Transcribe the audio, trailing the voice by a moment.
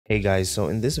Hey guys, so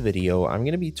in this video, I'm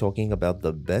going to be talking about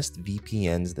the best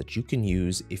VPNs that you can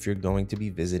use if you're going to be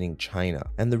visiting China.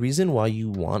 And the reason why you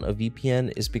want a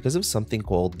VPN is because of something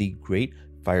called the Great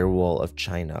Firewall of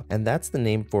China. And that's the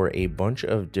name for a bunch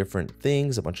of different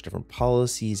things, a bunch of different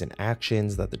policies and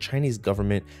actions that the Chinese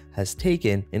government has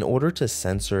taken in order to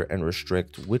censor and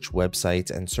restrict which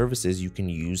websites and services you can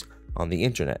use on the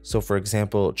internet. So for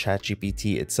example,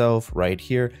 ChatGPT itself right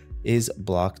here is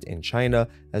blocked in China,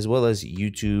 as well as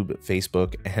YouTube,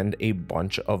 Facebook, and a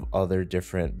bunch of other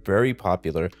different very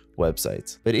popular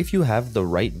websites. But if you have the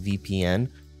right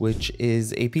VPN, which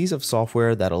is a piece of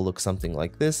software that'll look something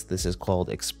like this is called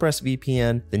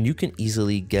ExpressVPN, then you can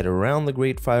easily get around the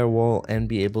Great Firewall and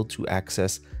be able to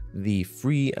access the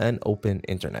free and open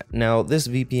internet. Now, this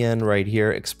VPN right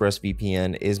here,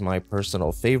 ExpressVPN, is my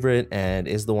personal favorite and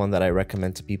is the one that I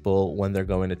recommend to people when they're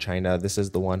going to China. This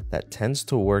is the one that tends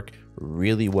to work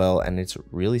really well, and it's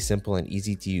really simple and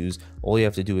easy to use. All you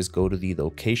have to do is go to the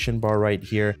location bar right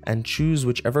here and choose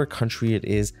whichever country it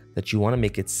is that you want to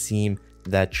make it seem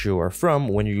that you are from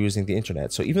when you're using the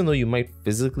internet. So even though you might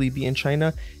physically be in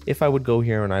China, if I would go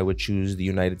here and I would choose the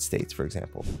United States, for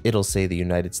example, it'll say the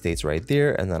United States right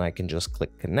there, and then I can just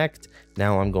click connect.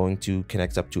 Now I'm going to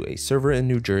connect up to a server in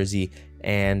New Jersey,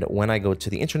 and when I go to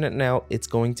the internet now, it's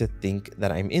going to think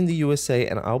that I'm in the USA,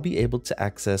 and I'll be able to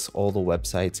access all the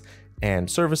websites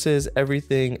and services,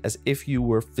 everything as if you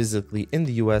were physically in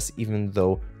the US, even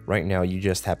though right now you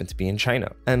just happen to be in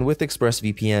China. And with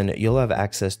ExpressVPN, you'll have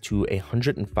access to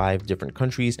 105 different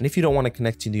countries. And if you don't want to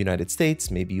connect to the United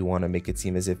States, maybe you want to make it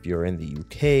seem as if you're in the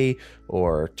UK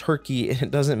or Turkey,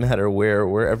 it doesn't matter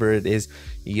wherever it is,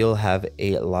 you'll have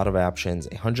a lot of options,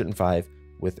 105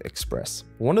 with Express.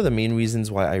 One of the main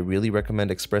reasons why I really recommend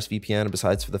ExpressVPN,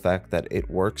 besides for the fact that it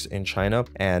works in China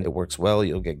and it works well,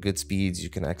 you'll get good speeds, you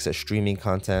can access streaming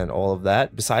content, all of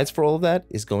that. Besides for all of that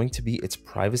is going to be its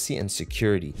privacy and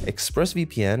security.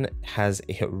 ExpressVPN has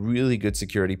a really good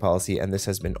security policy, and this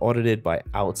has been audited by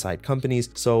outside companies.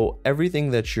 So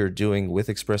everything that you're doing with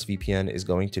ExpressVPN is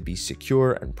going to be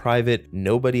secure and private.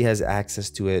 Nobody has access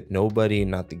to it. Nobody,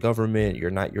 not the government, you're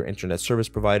not your internet service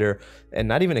provider, and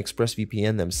not even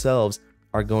ExpressVPN themselves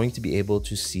are going to be able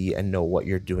to see and know what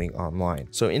you're doing online.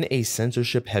 So in a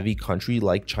censorship heavy country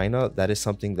like China, that is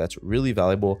something that's really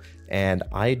valuable, and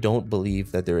I don't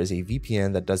believe that there is a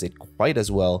VPN that does it quite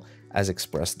as well as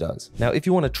Express does. Now, if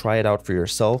you want to try it out for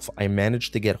yourself, I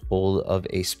managed to get hold of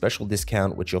a special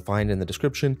discount, which you'll find in the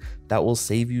description, that will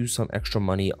save you some extra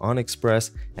money on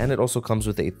Express, and it also comes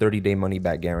with a 30-day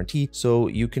money-back guarantee, so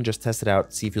you can just test it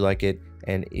out, see if you like it,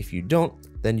 and if you don't,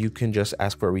 then you can just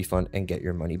ask for a refund and get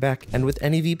your money back. And with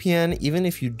any VPN, even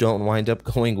if you don't wind up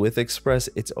going with Express,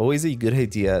 it's always a good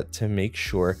idea to make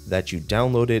sure that you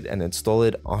download it and install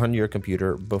it on your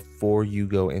computer before you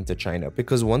go into China,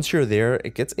 because once you're there,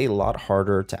 it gets a lot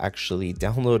harder to actually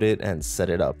download it and set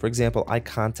it up. For example, I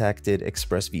contacted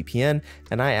ExpressVPN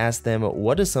and I asked them,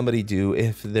 what does somebody do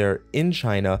if they're in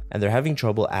China and they're having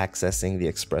trouble accessing the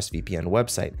ExpressVPN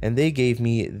website? And they gave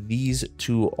me these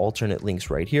two alternate links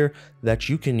right here that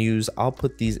you can use. I'll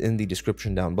put these in the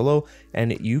description down below,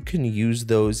 and you can use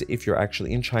those if you're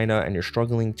actually in China and you're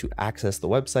struggling to access the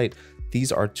website.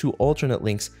 These are two alternate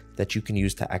links that you can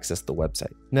use to access the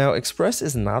website. Now, Express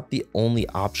is not the only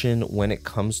option when it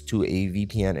comes to a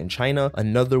VPN in China.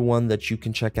 Another one that you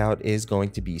can check out is going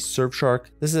to be Surfshark.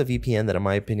 This is a VPN that, in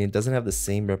my opinion, doesn't have the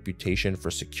same reputation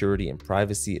for security and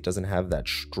privacy. It doesn't have that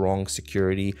strong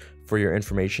security for your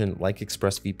information like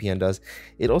ExpressVPN does.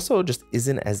 It also just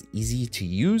isn't as easy to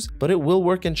use, but it will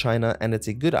work in China, and it's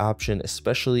a good option,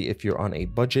 especially if you're on a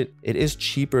budget. It is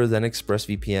cheaper than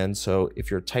ExpressVPN, so if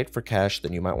you're tight for cash,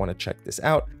 then you might want to check this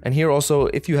out. And here also,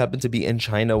 if you happen to be in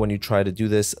China when you try to do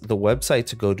this, the website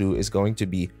to go to is going to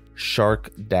be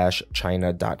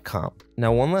shark-china.com.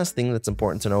 Now, one last thing that's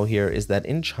important to know here is that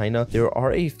in China, there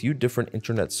are a few different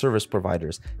internet service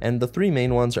providers, and the three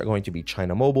main ones are going to be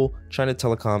China Mobile, China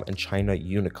Telecom, and China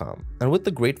Unicom. And with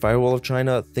the Great Firewall of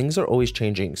China, things are always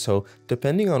changing, so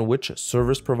depending on which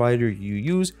service provider you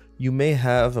use, you may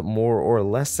have more or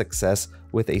less success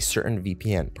with a certain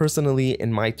VPN. Personally,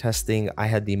 in my testing, I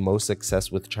had the most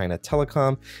success with China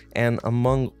Telecom, and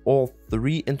among all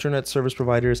three internet service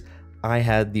providers, I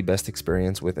had the best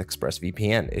experience with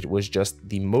ExpressVPN. It was just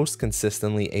the most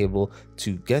consistently able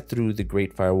to get through the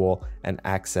Great Firewall and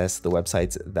access the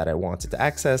websites that I wanted to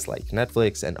access, like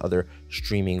Netflix and other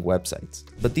streaming websites.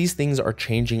 But these things are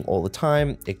changing all the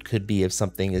time. It could be if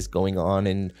something is going on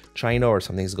in China or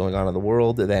something's going on in the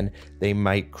world, then they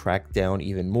might crack down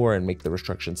even more and make the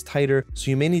restrictions tighter.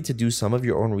 So you may need to do some of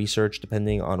your own research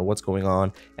depending on what's going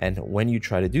on and when you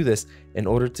try to do this in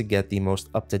order to get the most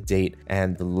up-to-date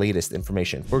and the latest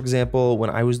information. For example, when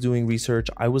I was doing research,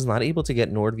 I was not able to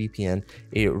get NordVPN,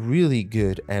 a really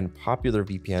good and popular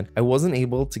VPN. I wasn't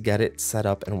able to get it set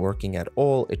up and working at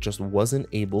all. It just wasn't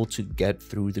able to get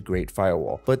through the Great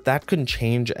Firewall. But that can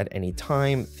change at any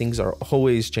time. Things are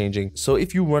always changing. So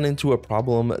if you run into a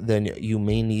problem, then you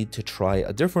may need to try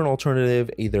a different alternative,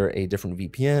 either a different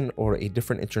VPN or a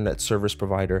different internet service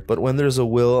provider. But when there's a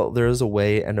will, there is a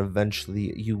way, and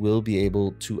eventually you will be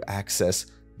able to access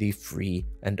the free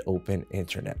and open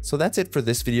internet. So that's it for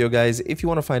this video, guys. If you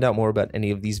want to find out more about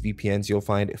any of these VPNs, you'll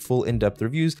find full in-depth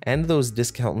reviews and those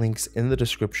discount links in the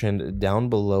description down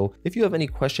below. If you have any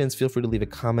questions, feel free to leave a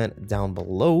comment down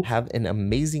below. Have an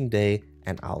amazing day,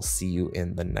 and I'll see you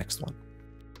in the next one.